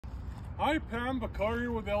Hi Pam, Bakar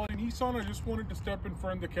here with LA Nissan. I just wanted to step in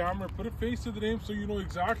front of the camera, put a face to the name so you know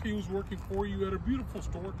exactly who's working for you at a beautiful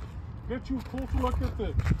store. Get you a closer look at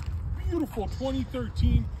the beautiful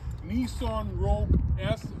 2013 Nissan Rogue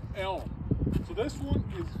SL. So this one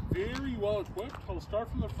is very well equipped. I'll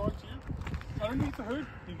start from the front here. Underneath the hood,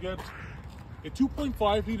 you get a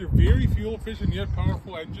 2.5 liter, very fuel efficient yet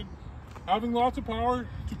powerful engine. Having lots of power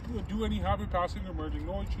to do any heavy passing or merging,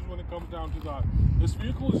 no issues when it comes down to that. This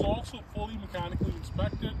vehicle is also fully mechanically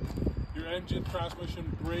inspected. Your engine,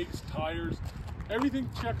 transmission, brakes, tires, everything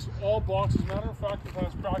checks all boxes. Matter of fact, it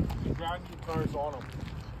has practically brand new tires on them.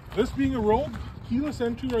 This being a Rogue, keyless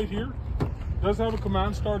entry right here. Does have a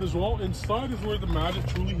command start as well. Inside is where the magic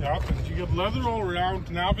truly happens. You get leather all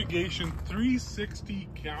around, navigation, 360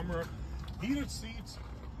 camera, heated seats,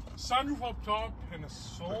 sunroof up top, and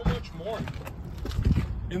so much more.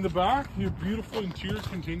 In the back, your beautiful interior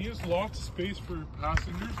continues. Lots of space for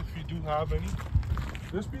passengers if you do have any.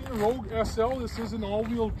 This being a Rogue SL, this is an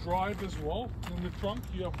all-wheel drive as well. In the trunk,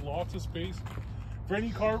 you have lots of space. For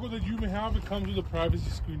any cargo that you may have, it comes with a privacy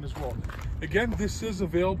screen as well. Again, this is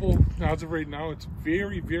available as of right now. It's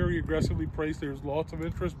very, very aggressively priced. There's lots of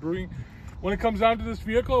interest brewing. When it comes down to this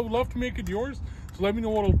vehicle, I would love to make it yours. So let me know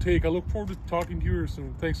what it'll take. I look forward to talking to you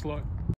soon. Thanks a lot.